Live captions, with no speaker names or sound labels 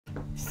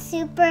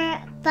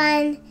super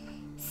fun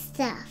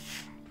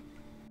stuff.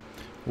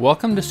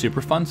 Welcome to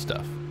Super Fun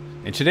Stuff.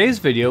 In today's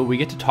video, we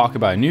get to talk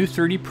about a new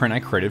 3D print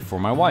I created for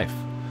my wife.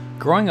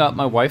 Growing up,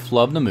 my wife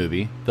loved the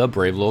movie, The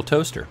Brave Little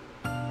Toaster.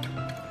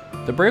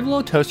 The Brave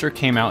Little Toaster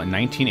came out in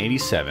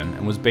 1987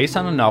 and was based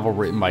on a novel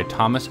written by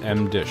Thomas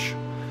M. Dish.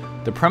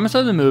 The premise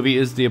of the movie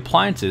is the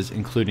appliances,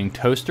 including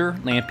Toaster,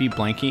 Lampy,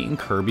 Blanky, and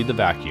Kirby the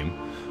vacuum,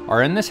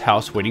 are in this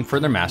house waiting for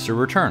their master to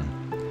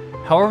return.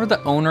 However,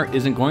 the owner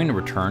isn't going to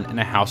return and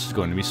the house is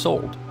going to be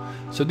sold.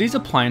 So these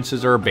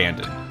appliances are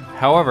abandoned.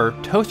 However,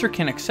 Toaster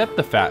can accept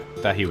the fact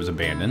that he was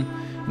abandoned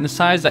and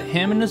decides that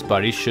him and his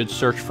buddies should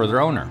search for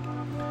their owner.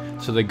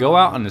 So they go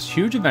out on this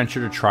huge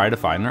adventure to try to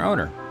find their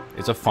owner.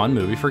 It's a fun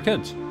movie for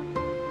kids.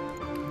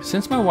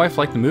 Since my wife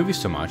liked the movie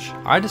so much,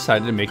 I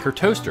decided to make her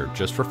toaster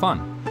just for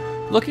fun.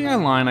 Looking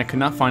online, I could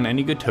not find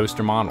any good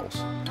toaster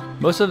models.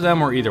 Most of them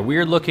were either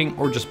weird looking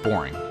or just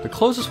boring. The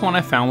closest one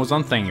I found was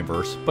on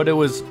Thingiverse, but it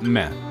was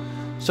meh.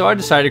 So I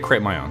decided to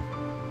create my own.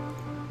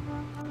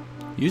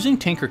 Using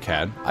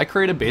Tinkercad, I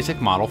created a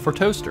basic model for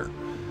Toaster.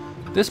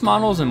 This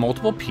model is in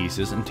multiple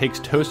pieces and takes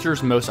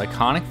Toaster's most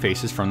iconic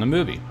faces from the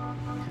movie.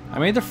 I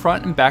made the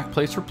front and back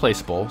plates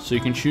replaceable so you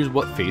can choose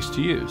what face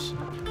to use.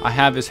 I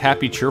have his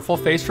happy cheerful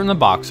face from the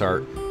box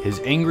art, his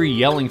angry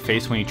yelling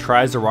face when he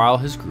tries to rile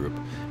his group,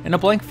 and a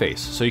blank face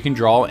so you can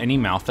draw any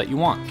mouth that you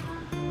want.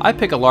 I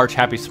pick a large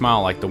happy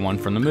smile like the one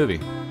from the movie.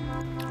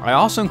 I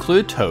also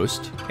included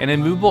Toast, an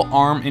immovable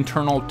arm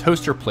internal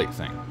toaster plate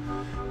thing.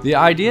 The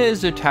idea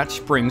is to attach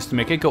springs to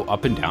make it go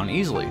up and down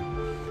easily.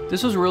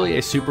 This was really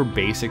a super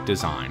basic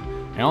design.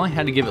 I only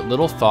had to give it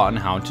little thought on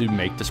how to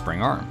make the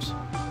spring arms.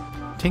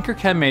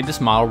 Tinkercad made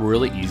this model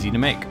really easy to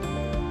make.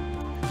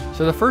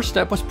 So the first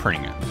step was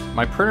printing it.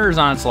 My printer is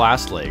on its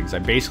last legs. I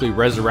basically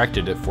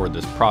resurrected it for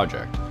this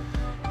project.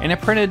 And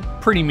it printed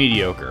pretty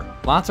mediocre.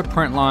 Lots of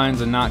print lines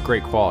and not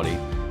great quality,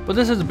 but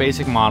this is a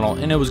basic model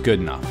and it was good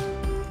enough.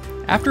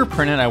 After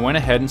printed, I went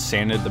ahead and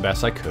sanded the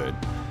best I could.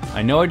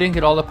 I know I didn't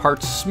get all the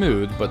parts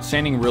smooth, but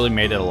sanding really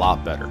made it a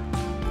lot better.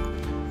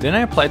 Then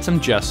I applied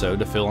some gesso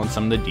to fill in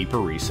some of the deeper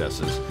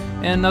recesses,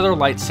 and another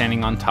light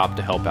sanding on top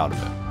to help out a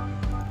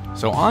bit.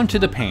 So on to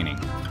the painting.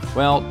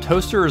 Well,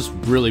 Toaster is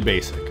really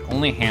basic,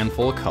 only a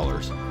handful of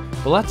colors,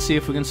 but let's see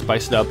if we can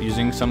spice it up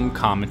using some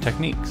common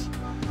techniques.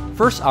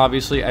 First,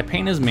 obviously, I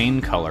paint his main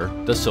color,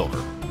 the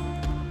silver.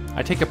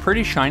 I take a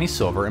pretty shiny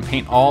silver and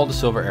paint all the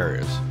silver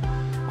areas.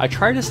 I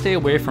try to stay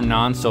away from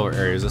non-silver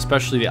areas,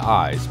 especially the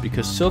eyes,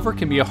 because silver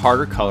can be a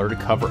harder color to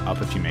cover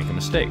up if you make a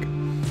mistake.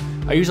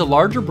 I use a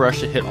larger brush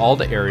to hit all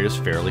the areas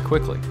fairly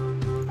quickly.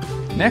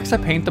 Next, I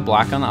paint the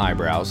black on the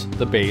eyebrows,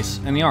 the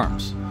base, and the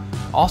arms.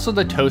 Also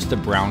the toast a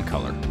brown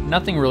color,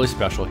 nothing really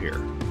special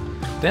here.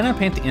 Then I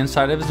paint the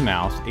inside of his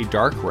mouth a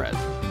dark red,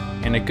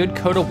 and a good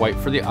coat of white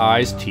for the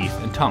eyes, teeth,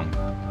 and tongue.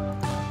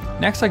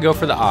 Next I go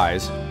for the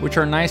eyes, which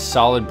are a nice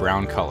solid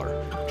brown color.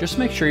 Just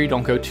make sure you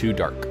don't go too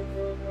dark.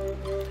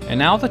 And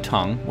now the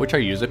tongue, which I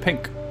use a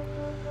pink.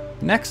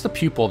 Next the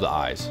pupil of the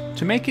eyes.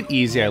 To make it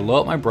easy, I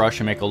load up my brush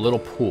and make a little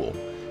pool.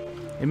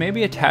 It may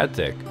be a tad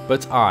thick, but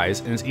it's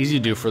eyes and it's easy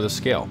to do for the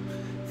scale.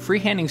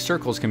 Freehanding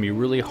circles can be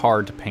really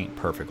hard to paint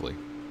perfectly.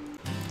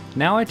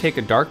 Now I take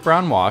a dark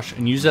brown wash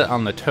and use it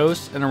on the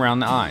toast and around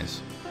the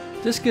eyes.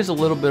 This gives a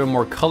little bit of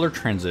more color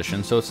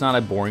transition so it's not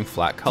a boring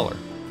flat color.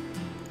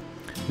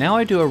 Now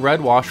I do a red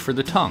wash for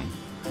the tongue.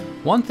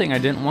 One thing I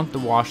didn't want the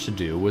wash to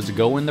do was to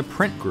go in the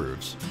print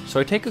grooves,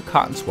 so I take a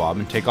cotton swab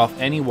and take off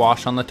any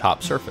wash on the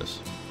top surface.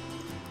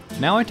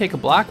 Now I take a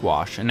black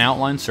wash and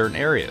outline certain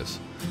areas.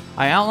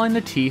 I outline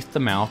the teeth,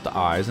 the mouth, the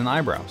eyes, and the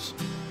eyebrows.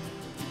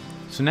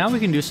 So now we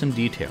can do some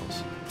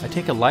details. I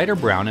take a lighter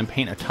brown and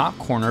paint a top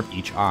corner of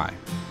each eye.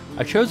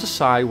 I chose a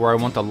side where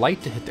I want the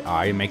light to hit the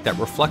eye and make that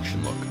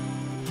reflection look.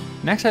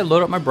 Next I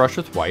load up my brush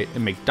with white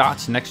and make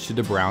dots next to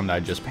the brown that I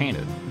just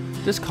painted.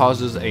 This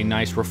causes a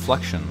nice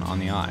reflection on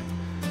the eye.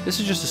 This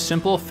is just a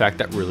simple effect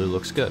that really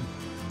looks good.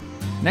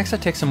 Next I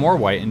take some more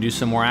white and do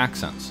some more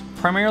accents,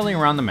 primarily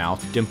around the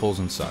mouth, dimples,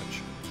 and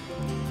such.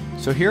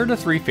 So here are the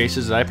three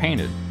faces that I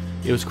painted.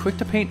 It was quick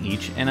to paint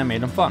each and I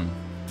made them fun.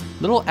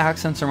 Little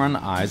accents around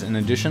the eyes and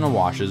additional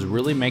washes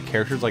really make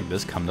characters like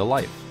this come to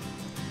life.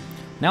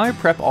 Now I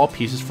prep all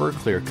pieces for a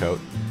clear coat.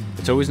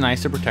 It's always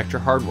nice to protect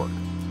your hard work.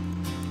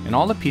 And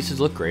all the pieces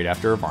look great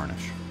after a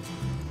varnish.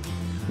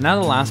 Now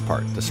the last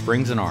part, the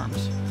springs and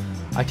arms.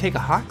 I take a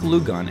hot glue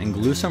gun and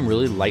glue some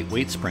really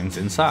lightweight springs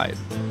inside.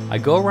 I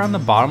go around the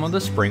bottom of the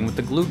spring with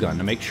the glue gun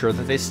to make sure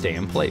that they stay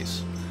in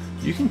place.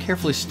 You can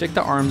carefully stick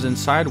the arms in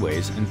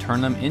sideways and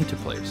turn them into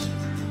place.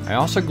 I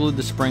also glued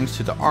the springs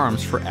to the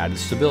arms for added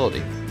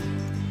stability.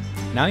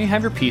 Now you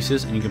have your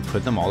pieces and you can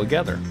put them all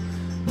together.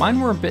 Mine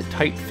were a bit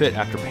tight fit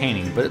after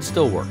painting, but it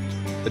still worked.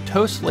 The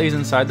toast lays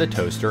inside the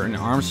toaster and the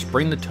arms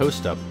spring the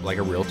toast up like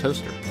a real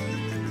toaster.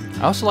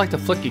 I also like to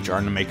flick each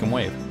arm to make them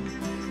wave.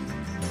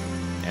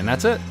 And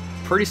that's it.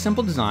 Pretty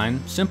simple design,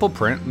 simple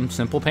print, and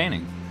simple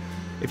painting.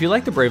 If you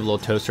like the Brave Little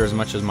Toaster as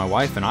much as my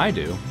wife and I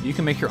do, you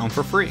can make your own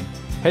for free.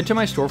 Head to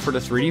my store for the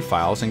 3D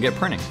files and get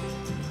printing.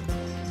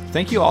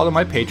 Thank you all to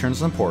my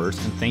patrons and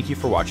supporters, and thank you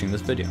for watching this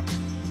video.